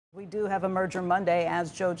We do have a merger Monday,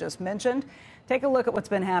 as Joe just mentioned. Take a look at what's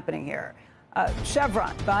been happening here.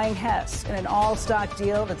 Chevron buying Hess in an all-stock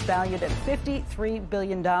deal that's valued at $53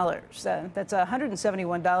 billion. That's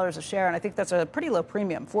 $171 a share, and I think that's a pretty low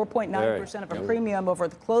premium, 4.9% of a premium over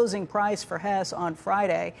the closing price for Hess on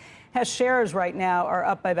Friday. Hess shares right now are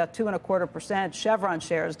up by about 2.25%. Chevron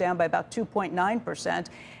shares down by about 2.9%.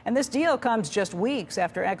 And this deal comes just weeks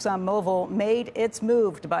after ExxonMobil made its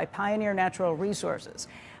move to buy Pioneer Natural Resources.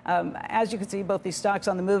 As you can see, both these stocks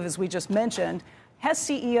on the move, as we just mentioned. Hess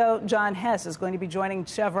CEO John Hess is going to be joining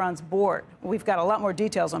Chevron's board. We've got a lot more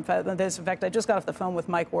details on this. In fact, I just got off the phone with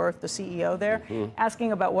Mike Wirth, the CEO there,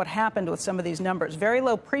 asking about what happened with some of these numbers. Very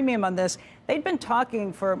low premium on this. They'd been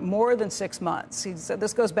talking for more than 6 months. He said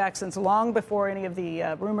this goes back since long before any of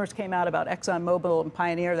the rumors came out about ExxonMobil and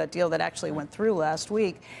Pioneer, that deal that actually went through last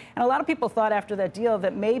week. And a lot of people thought after that deal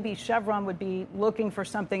that maybe Chevron would be looking for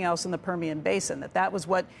something else in the Permian Basin, that was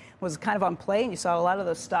what was kind of on play. And you saw a lot of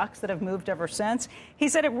those stocks that have moved ever since. He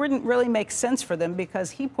said it wouldn't really make sense for them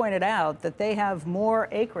because he pointed out that they have more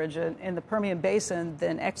acreage in the Permian Basin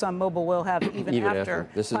than ExxonMobil will have even after.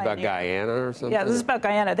 This is about Guyana or something? Yeah, this is about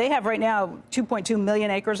Guyana. They have right now 2.2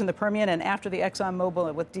 million acres in the Permian, and after the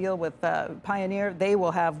ExxonMobil deal with Pioneer, they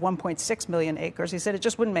will have 1.6 million acres. He said it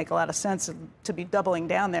just wouldn't make a lot of sense to be doubling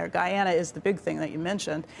down there. Guyana is the big thing that you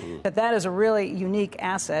mentioned, that is a really unique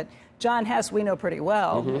asset. John Hess, we know pretty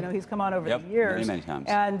well. You know, he's come on over the years. Many times.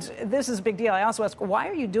 And this is a big deal. I also ask, why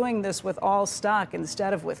are you doing this with all stock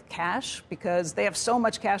instead of with cash? Because they have so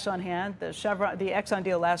much cash on hand. The Exxon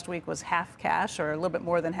deal last week was half cash, or a little bit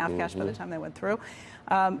more than half cash by the time they went through.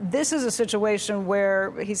 This is a situation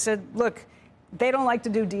where he said, look, they don't like to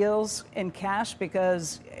do deals in cash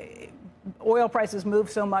because oil prices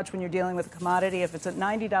move so much when you're dealing with a commodity. If it's at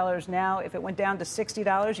 $90 now, if it went down to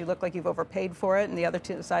 $60, you look like you've overpaid for it, and the other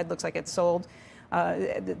side looks like it's sold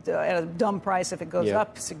at a dumb price if it goes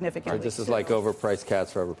up significantly. This is like overpriced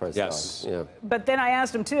cats for overpriced dogs. Yeah. But then I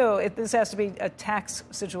asked him, too, if this has to be a tax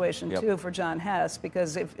situation, too, for John Hess,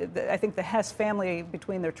 because I think the Hess family,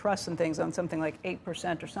 between their trusts and things, on something like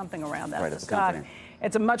 8% or something around that. The stock.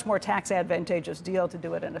 It's a much more tax advantageous deal to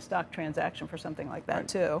do it in a stock transaction for something like that,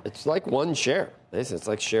 too. It's like one share. It's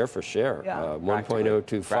like share for share,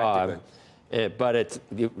 1.025. But it's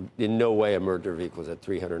in no way a merger of equals at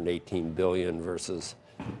 $318 billion versus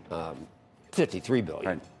 $53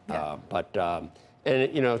 billion.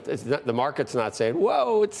 And you know, the market's not saying,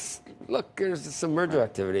 "Whoa, look, there's some merger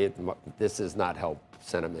activity." This does not help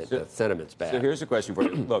sentiment. The sentiment's bad. So here's a question for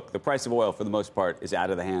you. Look, the price of oil, for the most part, is out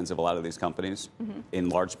of the hands of a lot of these companies, in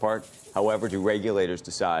large part. However, do regulators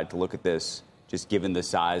decide to look at this? Just given the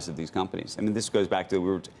size of these companies. I mean, this goes back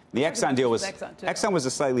to the Exxon deal was Exxon was a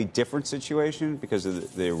slightly different situation because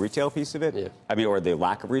of the retail piece of it. Yeah. I mean, or the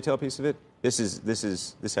lack of retail piece of it. This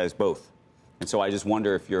has both. And so I just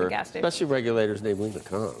wonder if you're, especially regulators named Lena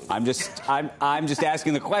Khan. I'm just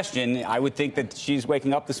asking the question. I would think that she's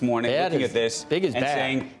waking up this morning looking at this and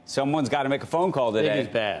saying someone's got to make a phone call today. Big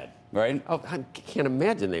is bad, right? Oh, I can't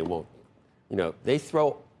imagine they won't. You know, they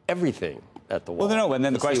throw everything at the wall. Well, no, and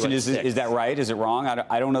then the question is that right? Is it wrong?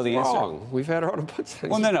 I don't know the answer. Wrong. We've had our own bunch.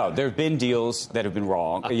 Well, no. There have been deals that have been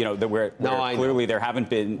wrong. You know, where clearly there haven't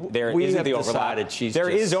been. There isn't the overlap. There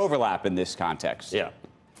is overlap in this context. Yeah.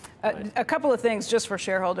 A couple of things just for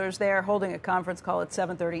shareholders. They are holding a conference call at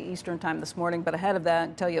 7:30 Eastern time this morning. But ahead of that,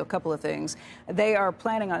 I'll tell you a couple of things. They are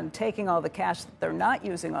planning on taking all the cash that they're not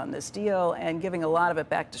using on this deal and giving a lot of it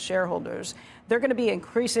back to shareholders. They're going to be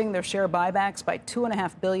increasing their share buybacks by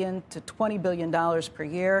 $2.5 billion to $20 billion per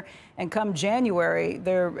year. And come January,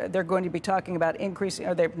 they're going to be talking about increasing,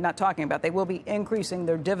 or they're not talking about, they will be increasing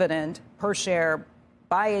their dividend per share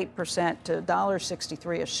by 8% to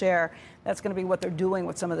 $1.63 a share. That's going to be what they're doing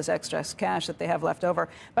with some of this extra cash that they have left over.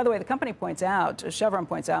 By the way, the company points out, Chevron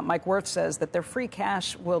points out, Mike Wirth says that their free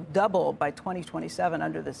cash will double by 2027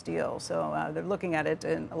 under this deal. So they're looking at it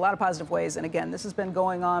in a lot of positive ways. And again, this has been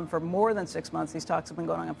going on for more than 6 months. These talks have been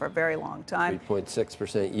going on for a very long time.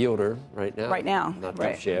 3.6% yielder right now. Right now. Not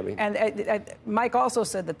too shabby. And Mike also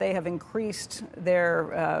said that they have increased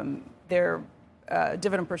their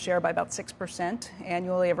dividend per share by about 6%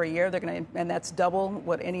 annually every year. They're going to, and that's double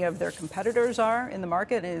what any of their competitors are in the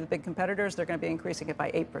market. Any of the big competitors, they're going to be increasing it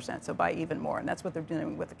by 8%, so by even more. And that's what they're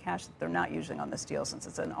doing with the cash that they're not using on this deal, since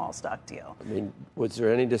it's an all-stock deal. I mean, was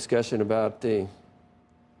there any discussion about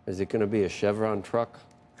is it going to be a Chevron truck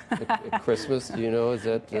at Christmas? Do you know? Is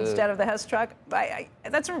that instead of the Hess truck?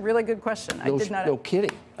 That's a really good question. I did not. No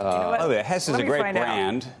kidding. You know the Hess is a great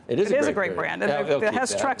brand. It is a great brand. And the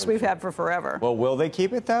Hess trucks we've had for forever. Well, will they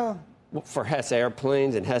keep it though? for Hess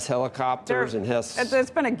airplanes and Hess helicopters and Hess.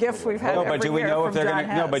 It's been a gift we've had every year from John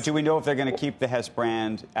Hess. No, but do we know if they're going to keep the Hess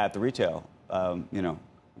brand at the retail?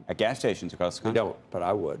 At gas stations across the country. We don't, but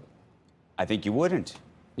I would. I think you wouldn't.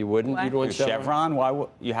 You wouldn't? Why? You'd want Chevron? Why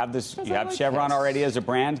you have this? You have Chevron already as a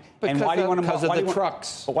brand. Because and why do you want to? Because of the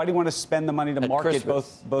trucks. But why do you want to spend the money to market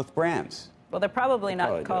both brands? Well, they're probably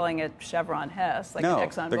not calling it Chevron Hess. Like no,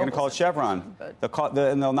 Exxon they're going to call it Chevron.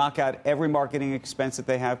 And they'll knock out every marketing expense that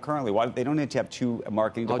they have currently. Why, they don't need to have two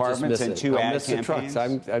marketing departments and two ad campaigns.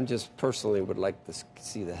 I'm just personally would like to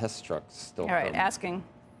see the Hess trucks still. All right, asking.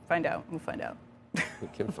 Find out. We'll find out. We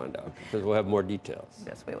can find out because we'll have more details.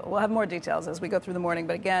 Yes, we will. We'll have more details as we go through the morning.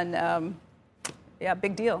 But again,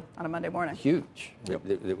 big deal on a Monday morning. Huge. Yep.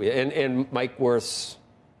 And Mike Worth's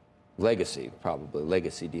legacy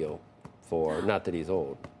deal for, not that he's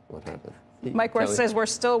old. What happened? Mike Worth says we're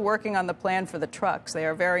still working on the plan for the trucks. They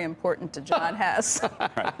are very important to John Hess.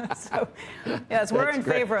 So, yes, we're in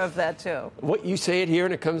favor of that, too. What, you say it here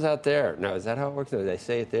and it comes out there. Now, is that how it works? No, they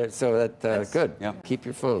say it there. So that, good. Yeah. Keep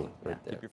your phone right there.